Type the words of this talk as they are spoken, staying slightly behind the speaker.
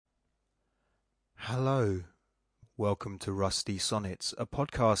Hello, welcome to Rusty Sonnets, a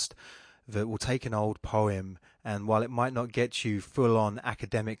podcast that will take an old poem and while it might not get you full on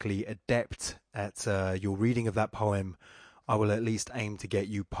academically adept at your reading of that poem, I will at least aim to get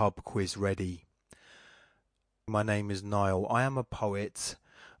you pub quiz ready. My name is Niall. I am a poet.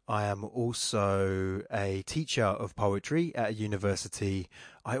 I am also a teacher of poetry at a university.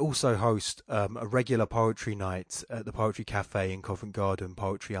 I also host a regular poetry night at the Poetry Cafe in Covent Garden,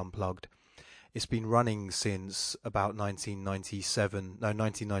 Poetry Unplugged. It's been running since about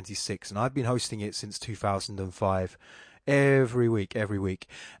 1996, and I've been hosting it since 2005. Every week.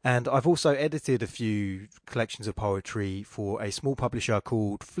 And I've also edited a few collections of poetry for a small publisher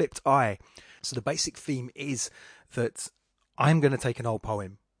called Flipped Eye. So the basic theme is that I'm going to take an old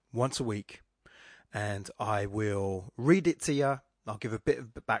poem once a week and I will read it to you. I'll give a bit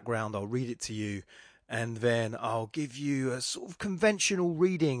of background. I'll read it to you. And then I'll give you a sort of conventional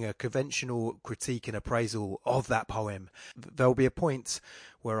reading, a conventional critique and appraisal of that poem. There'll be a point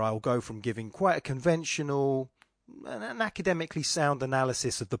where I'll go from giving quite a conventional, an academically sound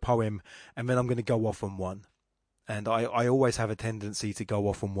analysis of the poem, and then I'm going to go off on one. And I always have a tendency to go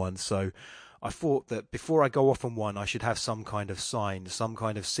off on one, so I thought that before I go off on one, I should have some kind of sign, some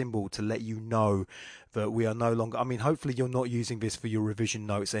kind of symbol to let you know that we are no longer... I mean, hopefully you're not using this for your revision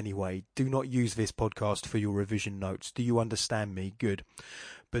notes anyway. Do not use this podcast for your revision notes. Do you understand me? Good.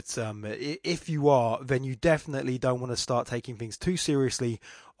 But if you are, then you definitely don't want to start taking things too seriously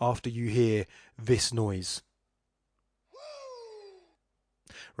after you hear this noise.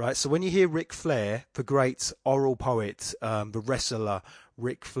 Right, so when you hear Ric Flair, the great oral poet, the wrestler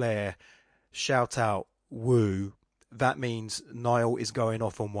Ric Flair, shout out, woo, that means Niall is going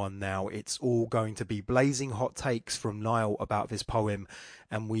off on one now. It's all going to be blazing hot takes from Niall about this poem,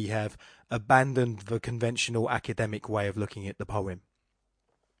 and we have abandoned the conventional academic way of looking at the poem.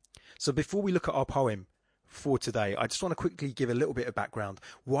 So before we look at our poem for today, I just want to quickly give a little bit of background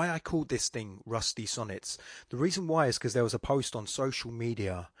why I called this thing Rusty Sonnets. The reason why is because there was a post on social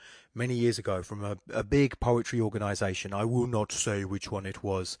media many years ago from a big poetry organisation, I will not say which one it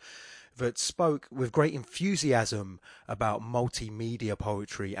was, that spoke with great enthusiasm about multimedia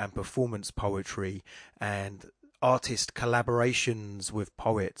poetry and performance poetry and artist collaborations with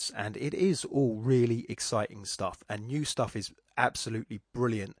poets, and it is all really exciting stuff, and new stuff is absolutely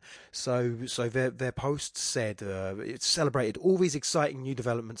brilliant. So their post said it celebrated all these exciting new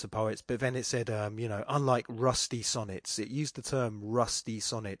developments of poets, but then it said unlike rusty sonnets, it used the term rusty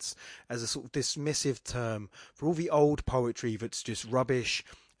sonnets as a sort of dismissive term for all the old poetry that's just rubbish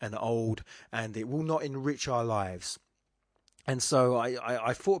and old, and it will not enrich our lives. And so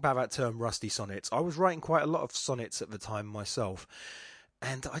I thought about that term, rusty sonnets. I was writing quite a lot of sonnets at the time myself,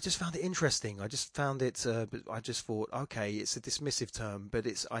 and I just found it interesting. I just found it, I just thought, okay, it's a dismissive term, but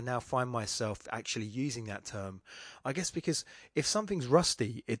I now find myself actually using that term. I guess because if something's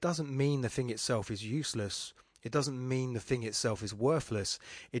rusty, it doesn't mean the thing itself is useless. It doesn't mean the thing itself is worthless.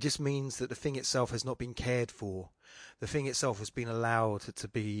 It just means that the thing itself has not been cared for. The thing itself has been allowed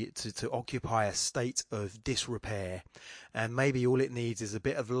to occupy a state of disrepair, and maybe all it needs is a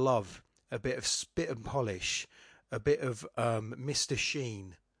bit of love, a bit of spit and polish, a bit of Mr.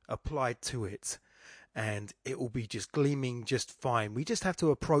 Sheen applied to it, and it will be just gleaming just fine. We just have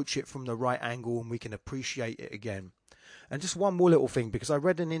to approach it from the right angle and we can appreciate it again. And just one more little thing, because I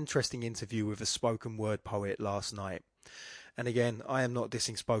read an interesting interview with a spoken word poet last night. And again, I am not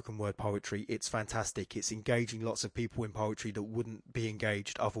dissing spoken word poetry. It's fantastic. It's engaging lots of people in poetry that wouldn't be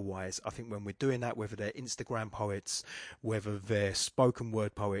engaged otherwise. I think when we're doing that, whether they're Instagram poets, whether they're spoken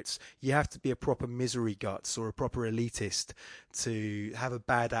word poets, you have to be a proper misery guts or a proper elitist to have a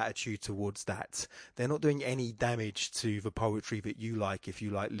bad attitude towards that. They're not doing any damage to the poetry that you like if you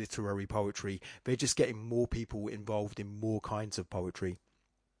like literary poetry. They're just getting more people involved in more kinds of poetry.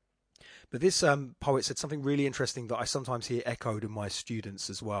 But this poet said something really interesting that I sometimes hear echoed in my students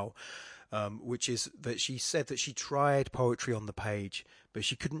as well, which is that she said that she tried poetry on the page, but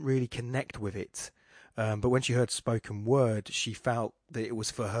she couldn't really connect with it. But when she heard spoken word, she felt that it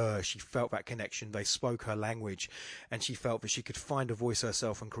was for her. She felt that connection. They spoke her language, and she felt that she could find a voice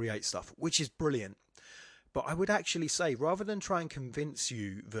herself and create stuff, which is brilliant. But I would actually say, rather than try and convince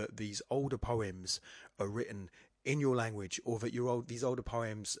you that these older poems are written in your language, or that these older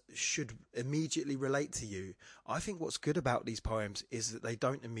poems should immediately relate to you, I think what's good about these poems is that they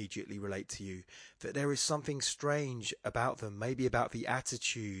don't immediately relate to you, that there is something strange about them, maybe about the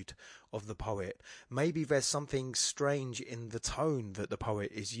attitude of the poet, maybe there's something strange in the tone that the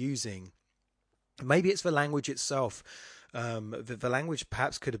poet is using, maybe it's the language itself. The language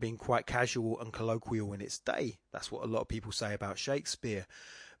perhaps could have been quite casual and colloquial in its day. That's what a lot of people say about Shakespeare,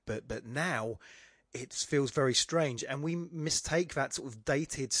 but now it feels very strange, and we mistake that sort of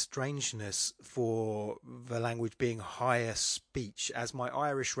dated strangeness for the language being higher speech. As my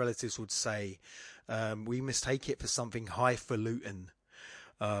Irish relatives would say, we mistake it for something highfalutin,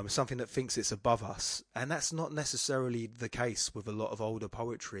 something that thinks it's above us. And that's not necessarily the case with a lot of older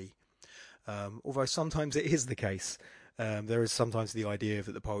poetry, although sometimes it is the case. There is sometimes the idea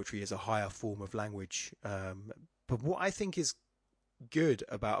that the poetry is a higher form of language. But what I think is good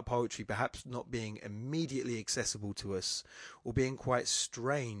about a poetry perhaps not being immediately accessible to us, or being quite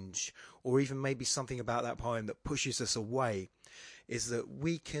strange, or even maybe something about that poem that pushes us away, is that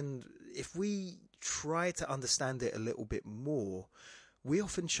we can, if we try to understand it a little bit more, we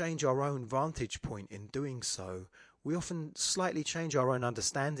often change our own vantage point in doing so. We often slightly change our own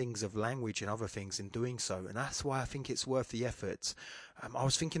understandings of language and other things in doing so, and that's why I think it's worth the effort. I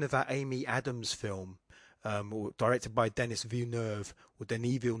was thinking of that Amy Adams film, directed by Denis Villeneuve,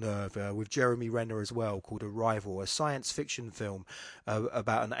 with Jeremy Renner as well, called Arrival, a science fiction film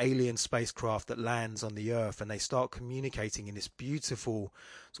about an alien spacecraft that lands on the Earth, and they start communicating in this beautiful,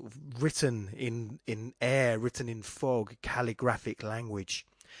 sort of written in air, written in fog, calligraphic language.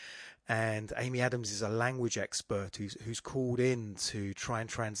 And Amy Adams is a language expert who's called in to try and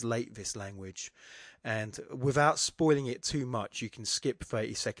translate this language. And without spoiling it too much, you can skip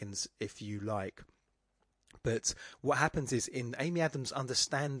 30 seconds if you like. But what happens is, in Amy Adams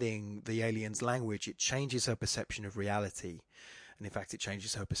understanding the alien's language, it changes her perception of reality. And in fact, it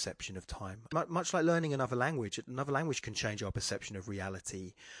changes her perception of time. Much like learning another language can change our perception of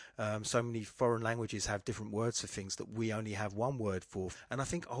reality. So many foreign languages have different words for things that we only have one word for. And I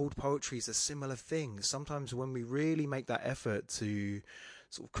think old poetry is a similar thing. Sometimes when we really make that effort to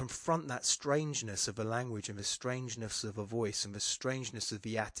sort of confront that strangeness of a language, and the strangeness of a voice, and the strangeness of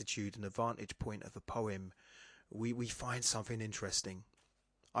the attitude and the vantage point of a poem, we find something interesting.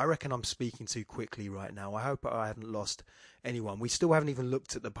 I reckon I'm speaking too quickly right now. I hope I haven't lost anyone. We still haven't even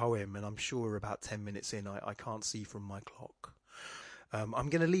looked at the poem, and I'm sure we're about 10 minutes in. I can't see from my clock. I'm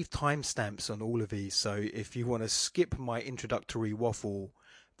going to leave timestamps on all of these, so if you want to skip my introductory waffle,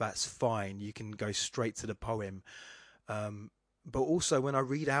 that's fine. You can go straight to the poem. But also, when I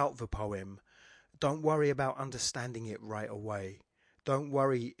read out the poem, don't worry about understanding it right away. Don't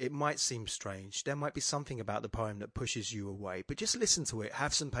worry, it might seem strange. There might be something about the poem that pushes you away, but just listen to it,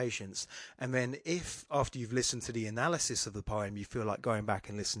 have some patience, and then if, after you've listened to the analysis of the poem, you feel like going back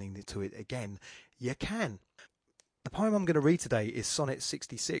and listening to it again, you can. The poem I'm going to read today is Sonnet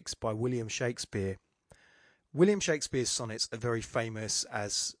 66 by William Shakespeare. William Shakespeare's sonnets are very famous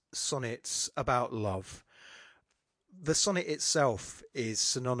as sonnets about love. The sonnet itself is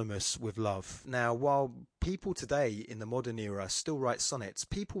synonymous with love. Now, while people today in the modern era still write sonnets,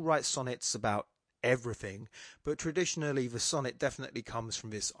 people write sonnets about everything, but traditionally the sonnet definitely comes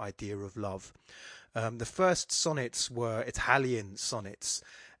from this idea of love. The first sonnets were Italian sonnets,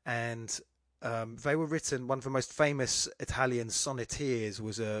 and they were written. One of the most famous Italian sonneteers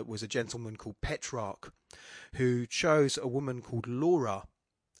was a gentleman called Petrarch, who chose a woman called Laura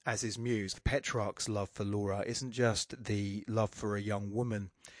as his muse. Petrarch's love for Laura isn't just the love for a young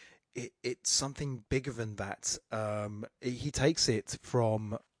woman. It's something bigger than that. He takes it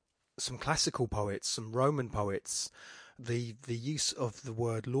from some classical poets, some Roman poets. The use of the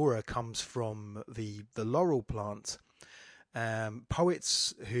word Laura comes from the laurel plant.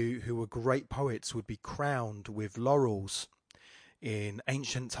 Poets who were great poets would be crowned with laurels in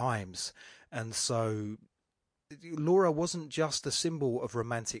ancient times. And so Laura wasn't just a symbol of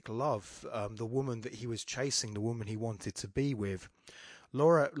romantic love, the woman that he was chasing, the woman he wanted to be with.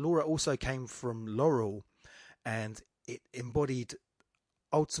 Laura also came from laurel, and it embodied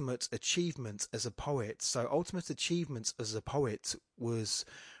ultimate achievement as a poet. So ultimate achievement as a poet was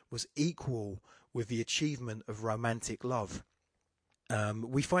equal with the achievement of romantic love.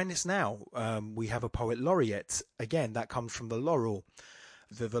 We find this now. We have a poet laureate. Again, that comes from the laurel.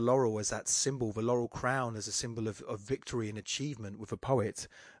 The laurel as that symbol, the laurel crown as a symbol of victory and achievement with a poet.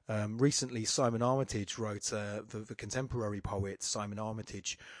 Recently, Simon Armitage wrote, the contemporary poet Simon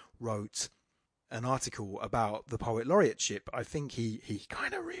Armitage wrote an article about the poet laureateship. I think he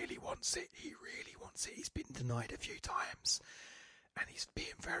kind of really wants it. He really wants it. He's been denied a few times, and he's being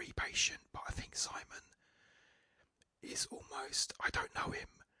very patient. But I think Simon is almost, I don't know him,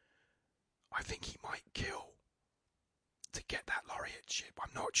 I think he might kill to get that laureateship.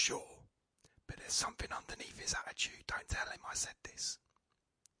 I'm not sure, but there's something underneath his attitude. Don't tell him I said this.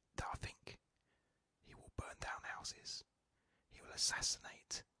 That I think he will burn down houses, he will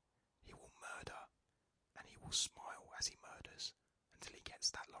assassinate, he will murder, and he will smile as he murders until he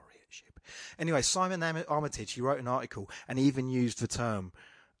gets that laureateship. Anyway, Simon Armitage, he wrote an article, and he even used the term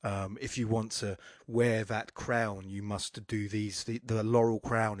If you want to wear that crown, you must do the laurel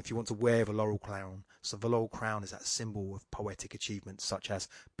crown. If you want to wear the laurel crown, so the laurel crown is that symbol of poetic achievements, such as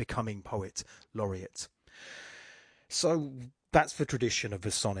becoming poet laureate. So that's the tradition of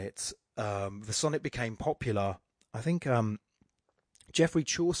the sonnet. The sonnet became popular. I think Geoffrey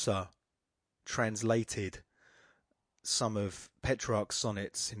Chaucer translated some of Petrarch's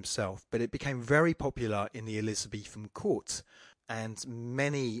sonnets himself, but it became very popular in the Elizabethan court. And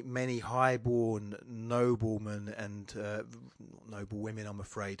many high-born noblemen and noble women, I'm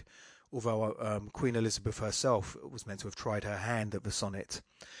afraid, although Queen Elizabeth herself was meant to have tried her hand at the sonnet.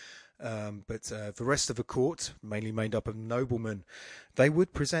 But the rest of the court, mainly made up of noblemen, they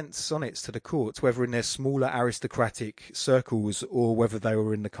would present sonnets to the court, whether in their smaller aristocratic circles or whether they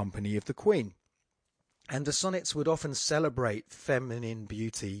were in the company of the Queen. And the sonnets would often celebrate feminine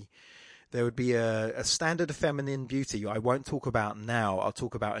beauty. There would be a standard of feminine beauty I won't talk about now. I'll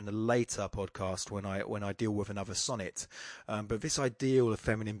talk about in a later podcast when I deal with another sonnet. But this ideal of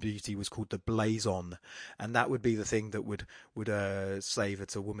feminine beauty was called the blazon, and that would be the thing that would say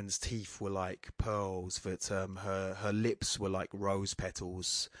that a woman's teeth were like pearls, that her lips were like rose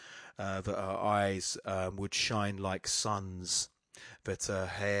petals, that her eyes would shine like suns, that her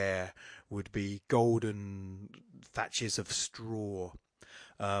hair would be golden thatches of straw.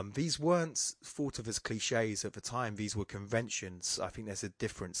 These weren't thought of as cliches at the time. These were conventions. I think there's a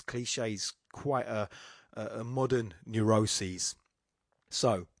difference. Cliches, quite a modern neuroses.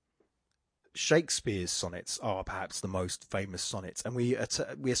 So, Shakespeare's sonnets are perhaps the most famous sonnets, and we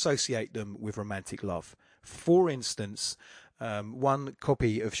associate them with romantic love. For instance, one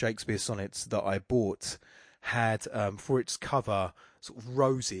copy of Shakespeare's sonnets that I bought had for its cover sort of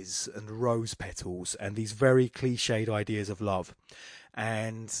roses and rose petals and these very cliched ideas of love.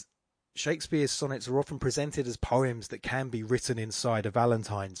 And Shakespeare's sonnets are often presented as poems that can be written inside a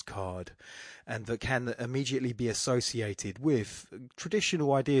Valentine's card and that can immediately be associated with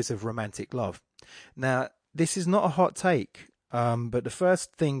traditional ideas of romantic love. Now, this is not a hot take, but the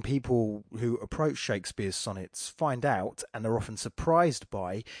first thing people who approach Shakespeare's sonnets find out and are often surprised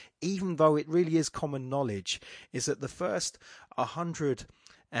by, even though it really is common knowledge, is that the first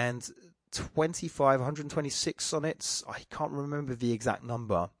 126 sonnets, I can't remember the exact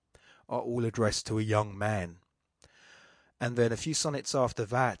number, are all addressed to a young man. And then a few sonnets after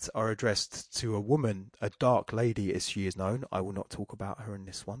that are addressed to a woman, a dark lady as she is known. I will not talk about her in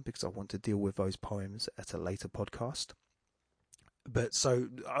this one because I want to deal with those poems at a later podcast. But so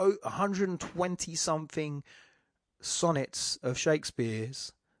 120 something sonnets of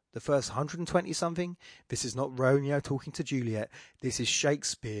Shakespeare's, the first 120 something, this is not Romeo talking to Juliet, this is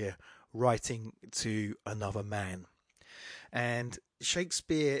Shakespeare writing to another man. And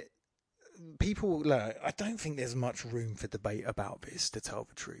Shakespeare, I don't think there's much room for debate about this, to tell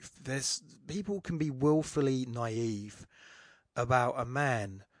the truth. People can be willfully naive about a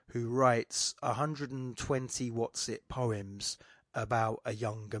man who writes 120 poems about a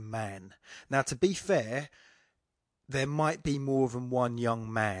younger man. Now, to be fair, there might be more than one young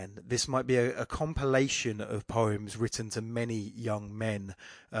man. This might be a compilation of poems written to many young men,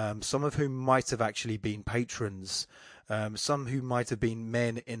 some of whom might have actually been patrons, some who might have been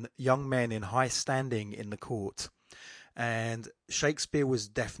young men in high standing in the court. And Shakespeare was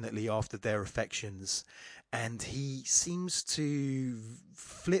definitely after their affections, and he seems to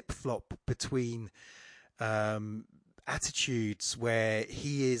flip-flop between attitudes where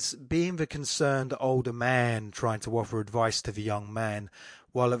he is being the concerned older man trying to offer advice to the young man,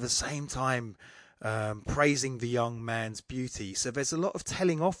 while at the same time praising the young man's beauty. So there's a lot of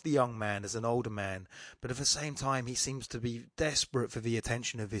telling off the young man as an older man, but at the same time he seems to be desperate for the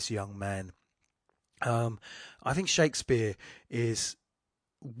attention of this young man. I think Shakespeare is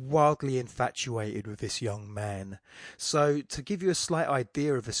wildly infatuated with this young man. So to give you a slight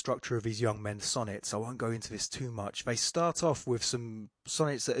idea of the structure of these young men's sonnets, I won't go into this too much. They start off with some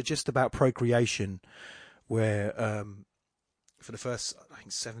sonnets that are just about procreation, where for the first, I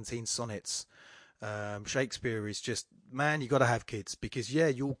think, 17 sonnets, Shakespeare is just, man, you got to have kids because, yeah,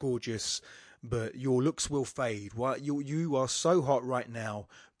 you're gorgeous, but your looks will fade. You are so hot right now,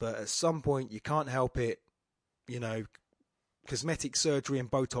 but at some point you can't help it. You know, cosmetic surgery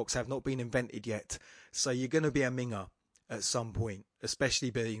and Botox have not been invented yet, so you're going to be a minger at some point, especially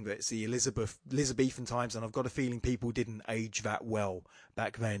being that it's the Elizabethan times, and I've got a feeling people didn't age that well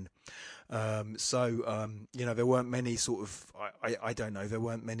back then. You know, there weren't many sort of, I don't know, there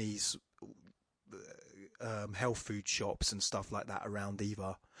weren't many health food shops and stuff like that around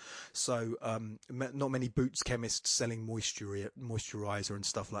either. So not many boots chemists selling moisturizer and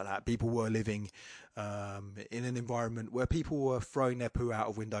stuff like that. People were living in an environment where people were throwing their poo out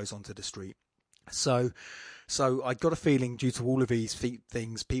of windows onto the street. So, so I got a feeling due to all of these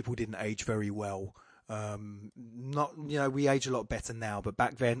things, people didn't age very well. Not, we age a lot better now, but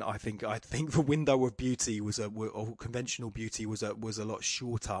back then I think the window of beauty or conventional beauty was a lot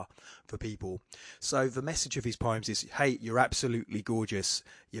shorter for people. So the message of his poems is, hey, you're absolutely gorgeous.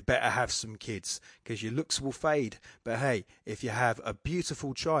 You better have some kids because your looks will fade. But hey, if you have a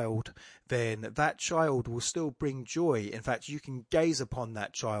beautiful child, then that child will still bring joy. In fact, you can gaze upon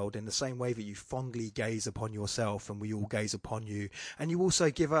that child in the same way that you fondly gaze upon yourself, and we all gaze upon you. And you also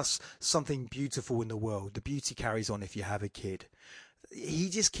give us something beautiful in the world. The beauty carries on if you have a kid. He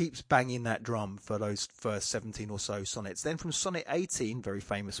just keeps banging that drum for those first 17 or so sonnets. Then from Sonnet 18, very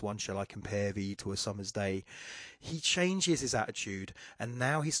famous one, shall I compare thee to a summer's day, he changes his attitude, and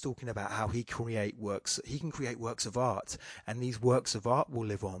now he's talking about how he can create works of art, and these works of art will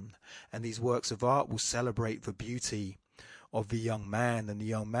live on, and these works of art will celebrate the beauty of the young man, and the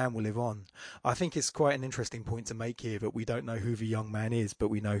young man will live on. I think it's quite an interesting point to make here that we don't know who the young man is, but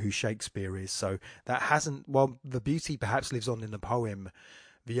we know who Shakespeare is. So that hasn't, while the beauty perhaps lives on in the poem,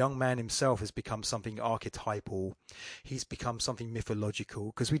 the young man himself has become something archetypal. He's become something mythological,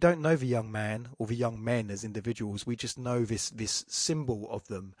 because we don't know the young man or the young men as individuals. We just know this symbol of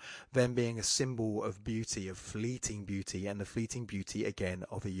them being a symbol of beauty, of fleeting beauty, and the fleeting beauty again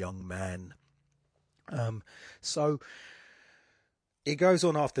of a young man. So it goes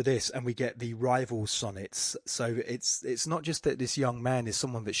on after this, and we get the rival sonnets. So it's not just that this young man is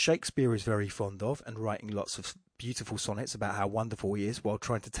someone that Shakespeare is very fond of and writing lots of beautiful sonnets about how wonderful he is while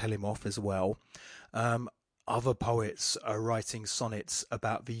trying to tell him off as well. Other poets are writing sonnets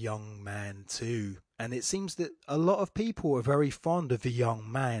about the young man too. And it seems that a lot of people are very fond of the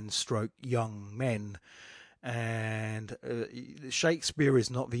young man stroke young men. And Shakespeare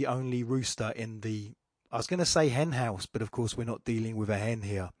is not the only rooster in the, I was going to say hen house, but of course we're not dealing with a hen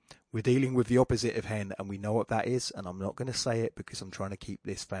here. We're dealing with the opposite of hen, and we know what that is, and I'm not going to say it because I'm trying to keep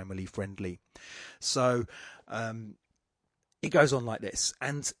this family friendly. So it goes on like this.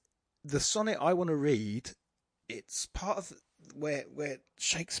 And the sonnet I want to read, it's part of where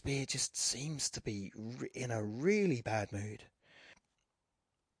Shakespeare just seems to be in a really bad mood.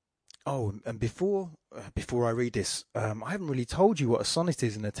 Oh, and before I read this, I haven't really told you what a sonnet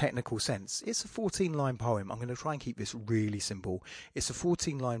is in a technical sense. It's a 14-line poem. I'm going to try and keep this really simple. It's a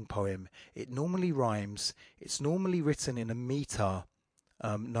 14-line poem. It normally rhymes. It's normally written in a meter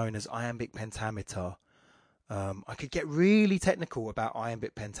known as iambic pentameter. I could get really technical about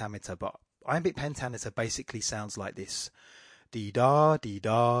iambic pentameter, but iambic pentameter basically sounds like this: dee da, dee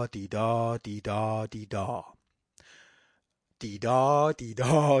da, dee da, dee da, dee da. Dee da, dee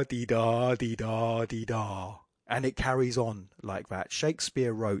da, dee da, dee da, dee da. And it carries on like that.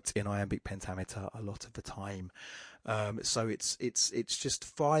 Shakespeare wrote in iambic pentameter a lot of the time. So it's just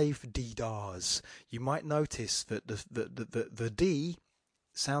 5 dee das. You might notice that the D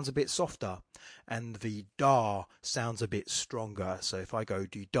sounds a bit softer and the da sounds a bit stronger. So if I go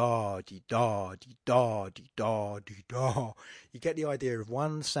dee da, dee da, dee da, dee da, dee da, you get the idea of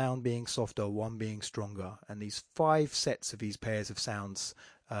one sound being softer, one being stronger. And these 5 sets of these pairs of sounds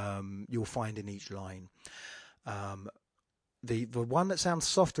you'll find in each line. The one that sounds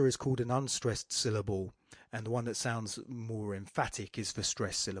softer is called an unstressed syllable, and the one that sounds more emphatic is the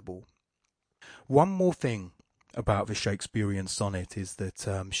stressed syllable. One more thing about the Shakespearean sonnet is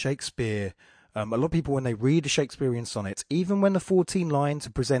that Shakespeare, a lot of people when they read a Shakespearean sonnet, even when the 14 lines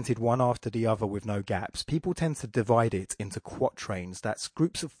are presented one after the other with no gaps, people tend to divide it into quatrains. That's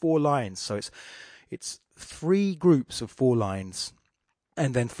groups of 4 lines. So it's 3 groups of 4 lines,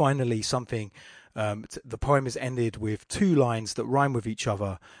 and then finally something. The poem is ended with 2 lines that rhyme with each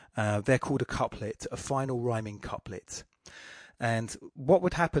other. They're called a couplet, a final rhyming couplet. And what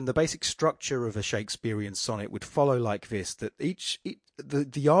would happen, the basic structure of a Shakespearean sonnet would follow like this, that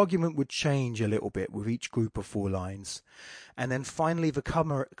the argument would change a little bit with each group of 4 lines. And then finally the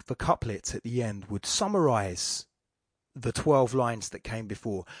couplet at the end would summarize the 12 lines that came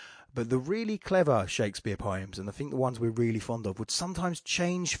before. But the really clever Shakespeare poems, and I think the ones we're really fond of, would sometimes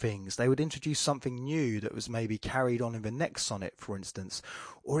change things. They would introduce something new that was maybe carried on in the next sonnet, for instance,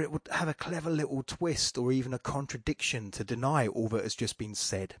 or it would have a clever little twist or even a contradiction to deny all that has just been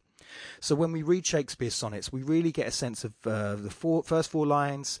said. So when we read Shakespeare's sonnets, we really get a sense of first four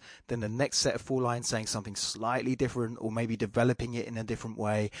lines, then the next set of four lines saying something slightly different, or maybe developing it in a different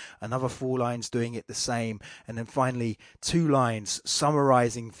way, another four lines doing it the same, and then finally two lines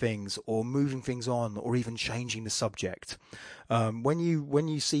summarizing things or moving things on or even changing the subject. When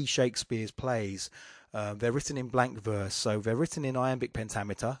you see Shakespeare's plays, they're written in blank verse, so they're written in iambic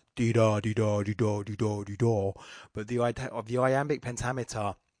pentameter, dee da dee da dee da dee da dee da. But the iambic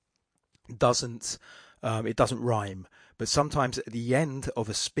pentameter doesn't it doesn't rhyme. But sometimes at the end of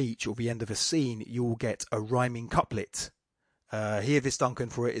a speech or the end of a scene, you will get a rhyming couplet. Hear this, Duncan,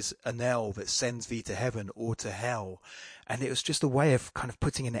 for it is a knell that sends thee to heaven or to hell. And it was just a way of kind of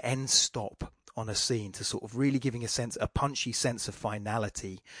putting an end stop on a scene to sort of really giving a punchy sense of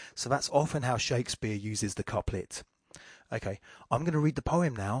finality. So that's often how Shakespeare uses the couplet. Okay, I'm going to read the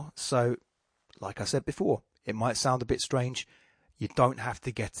poem now. So, like I said before, it might sound a bit strange. You don't have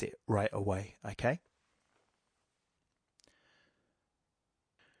to get it right away, okay?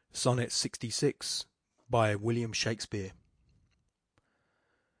 Sonnet 66 by William Shakespeare.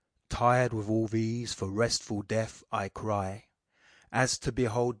 Tired with all these, for restful death I cry, as to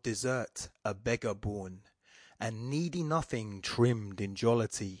behold desert, a beggar born, and needy nothing trimmed in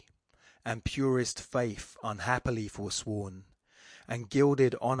jollity, and purest faith unhappily forsworn, and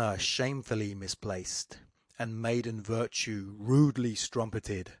gilded honour shamefully misplaced, and maiden virtue rudely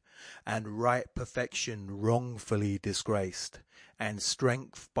strumpeted, and right perfection wrongfully disgraced, and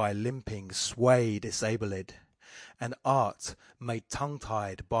strength by limping sway disabled, and art made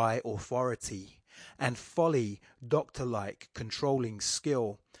tongue-tied by authority, and folly doctor-like controlling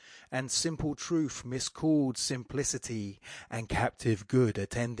skill, and simple truth miscalled simplicity, and captive good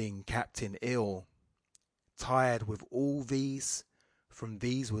attending captain ill. Tired with all these, from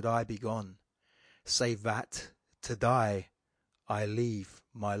these would I be gone, save that, to die, I leave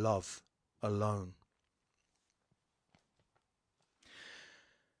my love alone.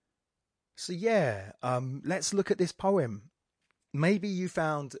 So yeah, let's look at this poem. Maybe you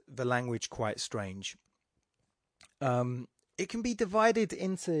found the language quite strange. It can be divided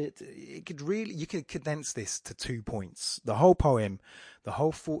into, you could condense this to 2 points. The whole poem, the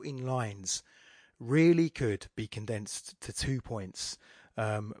whole 14 lines, really could be condensed to 2 points.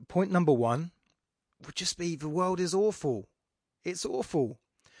 Point number 1 would just be, the world is awful. It's awful.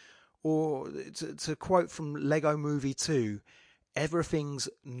 Or to quote from Lego Movie 2, everything's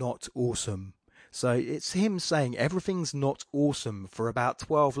not awesome. So it's him saying everything's not awesome for about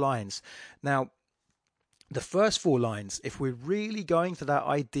 12 lines. Now, the first 4 lines, if we're really going for that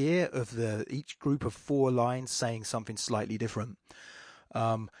idea of each group of 4 lines saying something slightly different,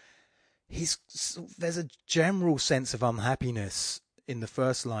 there's a general sense of unhappiness in the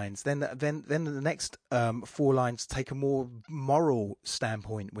first lines. Then the next 4 lines take a more moral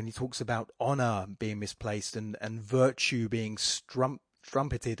standpoint when he talks about honor being misplaced and virtue being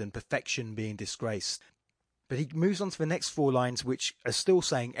trumpeted and perfection being disgraced. But he moves on to the next 4 lines, which are still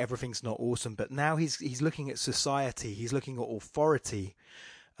saying everything's not awesome, but now he's looking at society, he's looking at authority,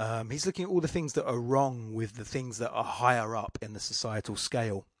 he's looking at all the things that are wrong with the things that are higher up in the societal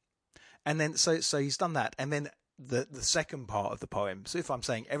scale. And then so he's done that, and then the second part of the poem. So if I'm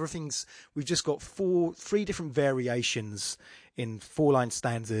saying we've just got 3 different variations in 4-line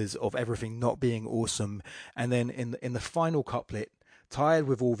stanzas of everything not being awesome, and then in the final couplet, tired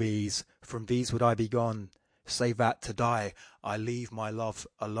with all these, from these would I be gone, save that to die, I leave my love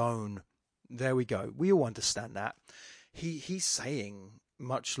alone. There we go. We all understand that. He's saying,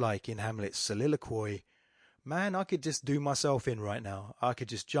 much like in Hamlet's soliloquy, man, I could just do myself in right now. I could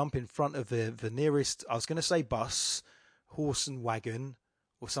just jump in front of the nearest, I was going to say bus, horse and wagon,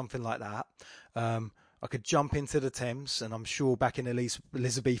 or something like that. I could jump into the Thames, and I'm sure back in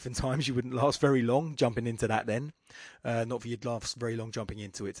Elizabethan times you wouldn't last very long jumping into that then. Not that you'd last very long jumping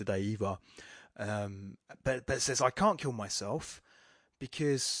into it today either. But it says, I can't kill myself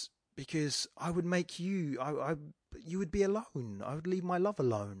because I would make you would be alone. I would leave my love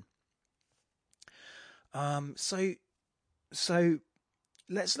alone. So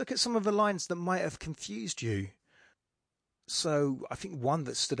let's look at some of the lines that might have confused you. So I think one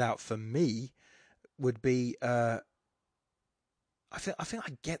that stood out for me would be, I think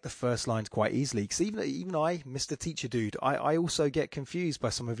I get the first lines quite easily, because even I, Mr. Teacher Dude, I also get confused by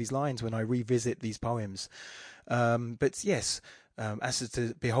some of his lines when I revisit these poems. But yes, as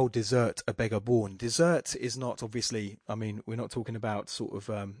to behold desert, a beggar born. Desert is not, obviously, I mean, we're not talking about sort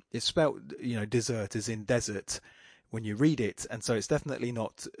of, it's spelt, desert as in desert when you read it. And so it's definitely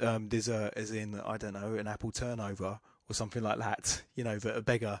not dessert as in, I don't know, an apple turnover or something like that, that a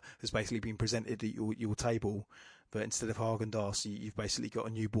beggar has basically been presented at your table that instead of Haagen-Dazs, you've basically got a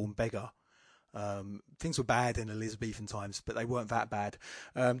newborn beggar. Things were bad in Elizabethan times, but they weren't that bad.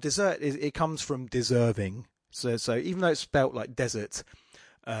 Dessert, it comes from deserving. So even though it's spelt like desert,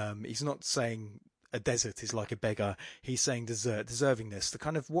 he's not saying a desert is like a beggar. He's saying deservingness, the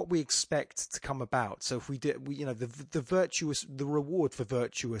kind of what we expect to come about. So if the virtuous, the reward for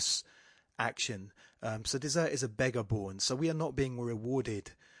virtuous action. So desert is a beggar born. So we are not being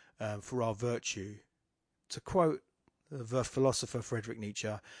rewarded for our virtue. To quote the philosopher Friedrich Nietzsche,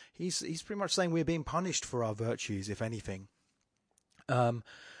 he's pretty much saying we're being punished for our virtues, if anything.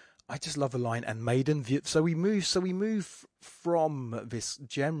 I just love the line, and maiden. So we move from this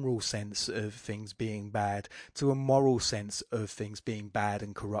general sense of things being bad to a moral sense of things being bad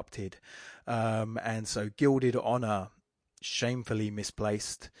and corrupted. And so gilded honour, shamefully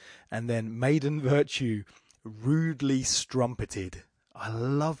misplaced, and then maiden virtue, rudely strumpeted. I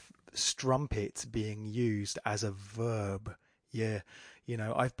love strumpet being used as a verb. Yeah,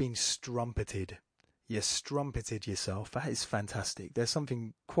 I've been strumpeted. You strumpeted yourself. That is fantastic. There's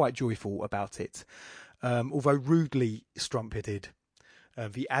something quite joyful about it. Although rudely strumpeted,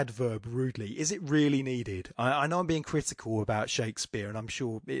 the adverb rudely, is it really needed? I know I'm being critical about Shakespeare, and I'm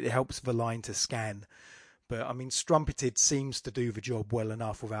sure it helps the line to scan. But I mean, strumpeted seems to do the job well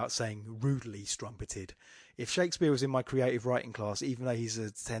enough without saying rudely strumpeted. If Shakespeare was in my creative writing class, even though he's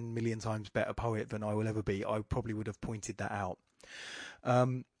a 10 million times better poet than I will ever be, I probably would have pointed that out.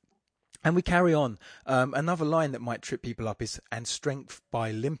 And we carry on. Another line that might trip people up is, and strength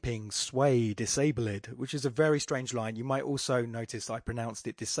by limping, sway, disabled, which is a very strange line. You might also notice I pronounced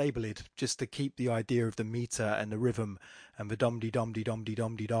it disabled just to keep the idea of the meter and the rhythm and the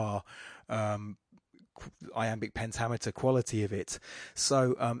dum-de-dum-de-dum-de-dum-de-da iambic pentameter quality of it.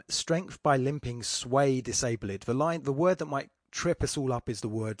 So strength by limping, sway, disabled. The word that might trip us all up is the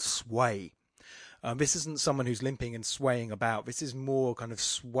word sway. This isn't someone who's limping and swaying about. This is more kind of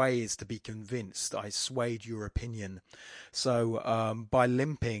sways to be convinced. I swayed your opinion. So by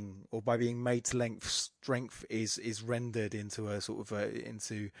limping or by being made to length, strength is rendered into a sort of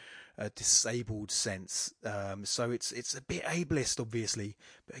into a disabled sense. So it's a bit ableist, obviously.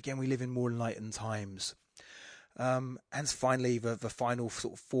 But again, we live in more enlightened times. And finally, the final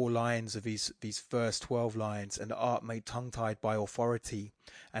sort of 4 lines of these first 12 lines, and art made tongue-tied by authority,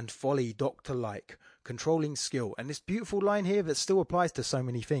 and folly doctor-like, controlling skill. And this beautiful line here that still applies to so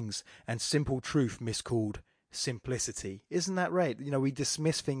many things, and simple truth miscalled simplicity. Isn't that right? We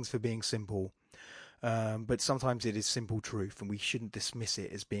dismiss things for being simple, but sometimes it is simple truth, and we shouldn't dismiss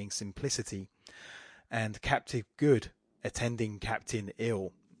it as being simplicity. And captive good, attending captain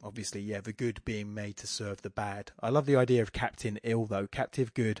ill. Obviously, yeah, the good being made to serve the bad. I love the idea of captain ill, though.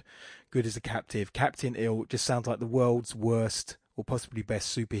 Captive good, good as a captive. Captain ill just sounds like the world's worst or possibly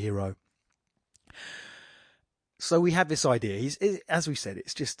best superhero. So we have this idea. As we said,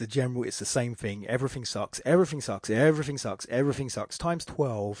 it's just the general, it's the same thing. Everything sucks, everything sucks, everything sucks, everything sucks, times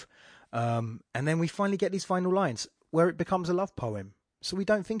 12. And then we finally get these final lines where it becomes a love poem. So we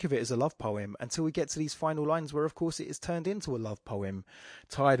don't think of it as a love poem until we get to these final lines where, of course, it is turned into a love poem.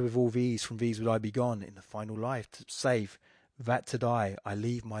 Tired with all these, from these would I be gone, in the final life to save, that to die, I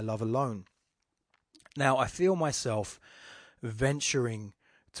leave my love alone. Now, I feel myself venturing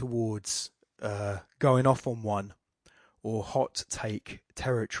towards going off on one or hot take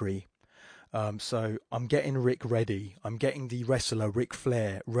territory. So I'm getting Rick ready. I'm getting the wrestler Ric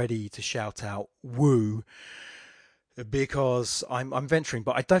Flair ready to shout out, woo, because I'm venturing,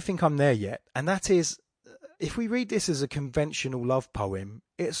 but I don't think I'm there yet. And that is, if we read this as a conventional love poem,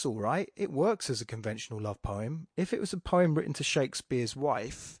 it's all right. It works as a conventional love poem. If it was a poem written to Shakespeare's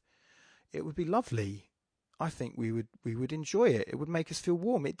wife, it would be lovely. I think we would enjoy it. It would make us feel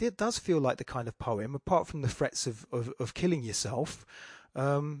warm. It does feel like the kind of poem, apart from the threats of killing yourself.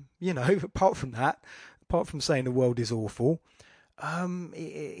 Apart from that, apart from saying the world is awful,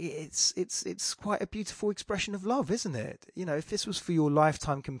 it's quite a beautiful expression of love, isn't it? If this was for your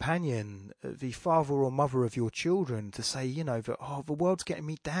lifetime companion, the father or mother of your children, to say, that, the world's getting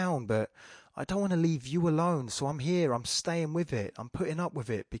me down, but I don't want to leave you alone, so I'm here, I'm staying with it, I'm putting up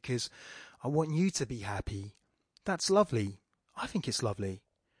with it because I want you to be happy. That's lovely. I think it's lovely.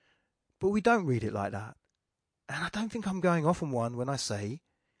 But we don't read it like that. And I don't think I'm going off on one when I say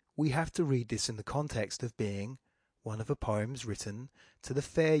we have to read this in the context of being one of the poems written to the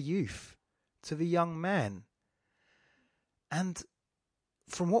fair youth, to the young man. And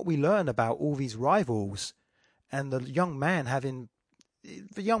from what we learn about all these rivals and the young man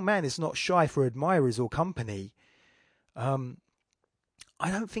is not shy for admirers or company. I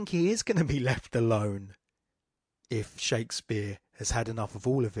don't think he is going to be left alone if Shakespeare has had enough of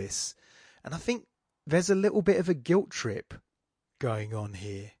all of this. And I think there's a little bit of a guilt trip going on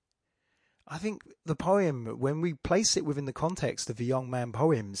here. I think the poem, when we place it within the context of the young man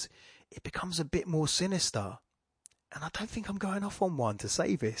poems, it becomes a bit more sinister. And I don't think I'm going off on one to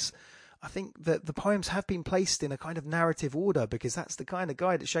say this. I think that the poems have been placed in a kind of narrative order because that's the kind of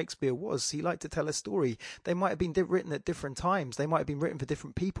guy that Shakespeare was. He liked to tell a story. They might have been written at different times. They might have been written for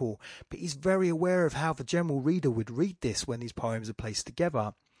different people. But he's very aware of how the general reader would read this when these poems are placed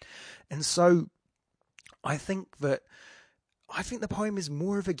together. And so I think the poem is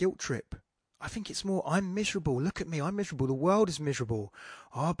more of a guilt trip. I think it's more, I'm miserable. Look at me, I'm miserable. The world is miserable.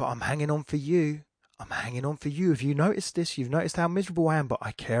 Oh, but I'm hanging on for you. I'm hanging on for you. Have you noticed this? You've noticed how miserable I am, but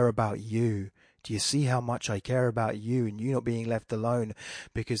I care about you. Do you see how much I care about you and you not being left alone?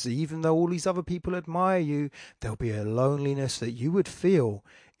 Because even though all these other people admire you, there'll be a loneliness that you would feel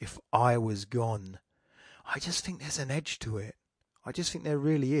if I was gone. I just think there's an edge to it. I just think there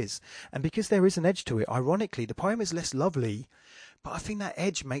really is. And because there is an edge to it, ironically, the poem is less lovely, but I think that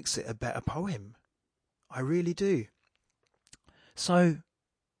edge makes it a better poem. I really do. So,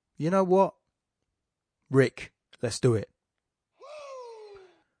 you know what? Rick, let's do it.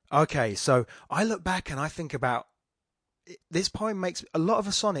 Okay, so I look back and I think about this poem makes a lot of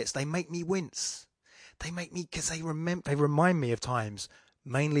the sonnets, they make me wince. They make me, because they remind me of times,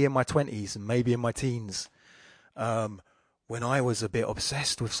 mainly in my 20s and maybe in my teens, when I was a bit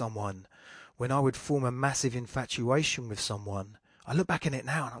obsessed with someone, when I would form a massive infatuation with someone. I look back at it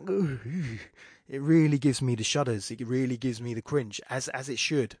now and I'm, ooh, it really gives me the shudders. It really gives me the cringe, as it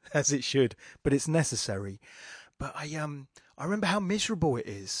should, but it's necessary. But I remember how miserable it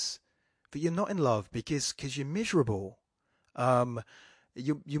is that you're not in love because you're miserable.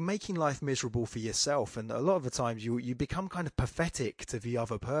 You're making life miserable for yourself, and a lot of the times you become kind of pathetic to the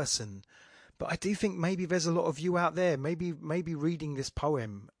other person. But I do think maybe there's a lot of you out there. Maybe reading this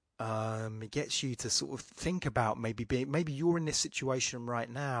poem it gets you to sort of think about maybe you're in this situation right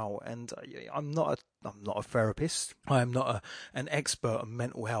now. And I'm not a therapist. I am not an expert on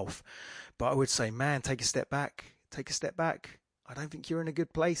mental health, but I would say, man, take a step back. Take a step back. I don't think you're in a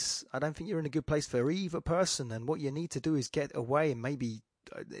good place. I don't think you're in a good place for either person. And what you need to do is get away and maybe,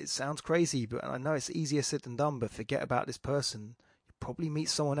 it sounds crazy, but I know it's easier said than done, but forget about this person. You probably meet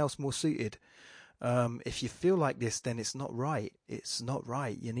someone else more suited. If you feel like this, then it's not right. It's not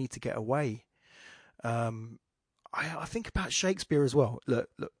right. You need to get away. I think about Shakespeare as well. Look,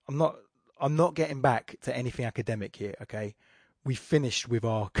 I'm not getting back to anything academic here, okay? We finished with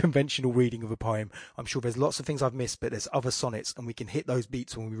our conventional reading of a poem. I'm sure there's lots of things I've missed, but there's other sonnets, and we can hit those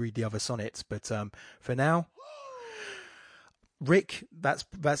beats when we read the other sonnets. But for now, Rick,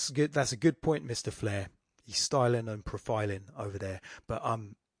 that's good. That's a good point, Mr. Flair. He's styling and profiling over there. But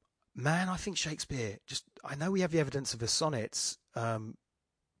man, I think Shakespeare, I know we have the evidence of the sonnets, but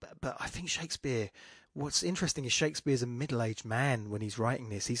I think Shakespeare, what's interesting is Shakespeare's a middle-aged man when he's writing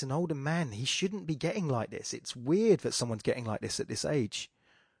this. He's an older man. He shouldn't be getting like this. It's weird that someone's getting like this at this age.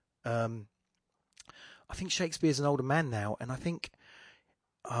 I think Shakespeare's an older man now, and I think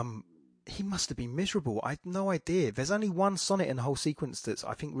he must have been miserable. I have no idea. There's only one sonnet in the whole sequence that's,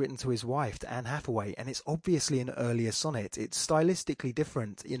 I think, written to his wife, to Anne Hathaway, and it's obviously an earlier sonnet. It's stylistically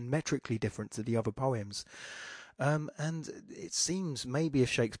different, metrically different to the other poems. And it seems maybe if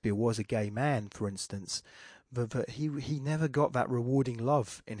Shakespeare was a gay man, for instance, that he never got that rewarding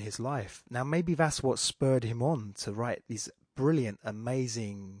love in his life. Now, maybe that's what spurred him on to write these brilliant,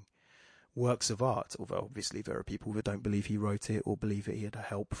 amazing works of art, although obviously there are people that don't believe he wrote it or believe that he had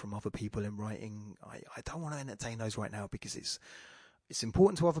help from other people in writing. I don't want to entertain those right now because it's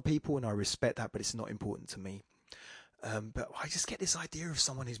important to other people and I respect that, but it's not important to me. But I just get this idea of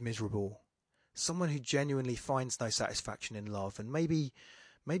someone who's miserable, someone who genuinely finds no satisfaction in love, and maybe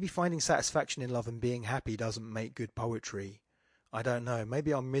finding satisfaction in love and being happy doesn't make good poetry. I don't know.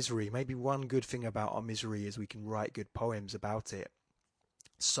 Maybe our misery, maybe one good thing about our misery is we can write good poems about it.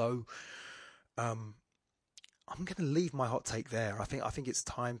 So, I'm going to leave my hot take there. I think it's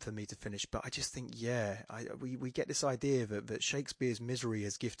time for me to finish, but I just think, we get this idea that Shakespeare's misery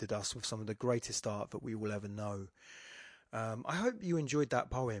has gifted us with some of the greatest art that we will ever know. I hope you enjoyed that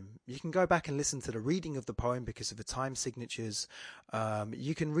poem. You can go back and listen to the reading of the poem because of the time signatures.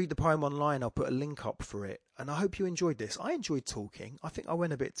 You can read the poem online. I'll put a link up for it. And I hope you enjoyed this. I enjoyed talking. I think I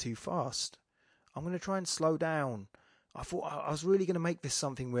went a bit too fast. I'm going to try and slow down. I thought I was really going to make this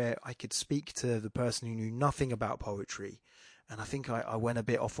something where I could speak to the person who knew nothing about poetry. And I think I went a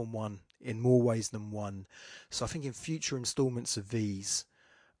bit off on one in more ways than one. So I think in future installments of these,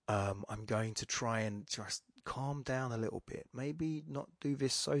 I'm going to try and just calm down a little bit. Maybe not do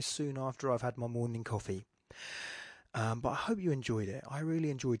this so soon after I've had my morning coffee. But I hope you enjoyed it. I really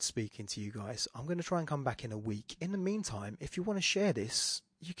enjoyed speaking to you guys. I'm going to try and come back in a week. In the meantime, if you want to share this,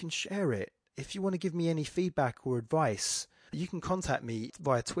 you can share it. If you want to give me any feedback or advice, you can contact me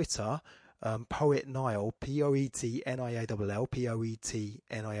via Twitter, Poet Niall, Poetniall,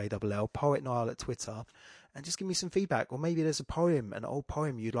 Poetniall, Poet Niall at Twitter, and just give me some feedback. Or maybe there's a poem, an old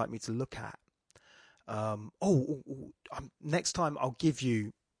poem you'd like me to look at. Next time I'll give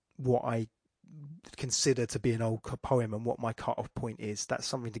you what I consider to be an old poem and what my cut-off point is. That's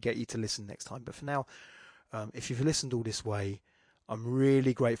something to get you to listen next time. But for now, if you've listened all this way, I'm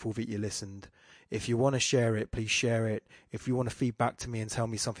really grateful that you listened. If you want to share it, please share it. If you want to feed back to me and tell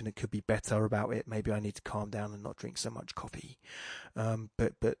me something that could be better about it, maybe I need to calm down and not drink so much coffee.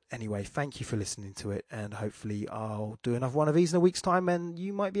 But anyway, thank you for listening to it, and hopefully I'll do another one of these in a week's time and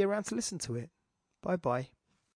you might be around to listen to it. Bye bye.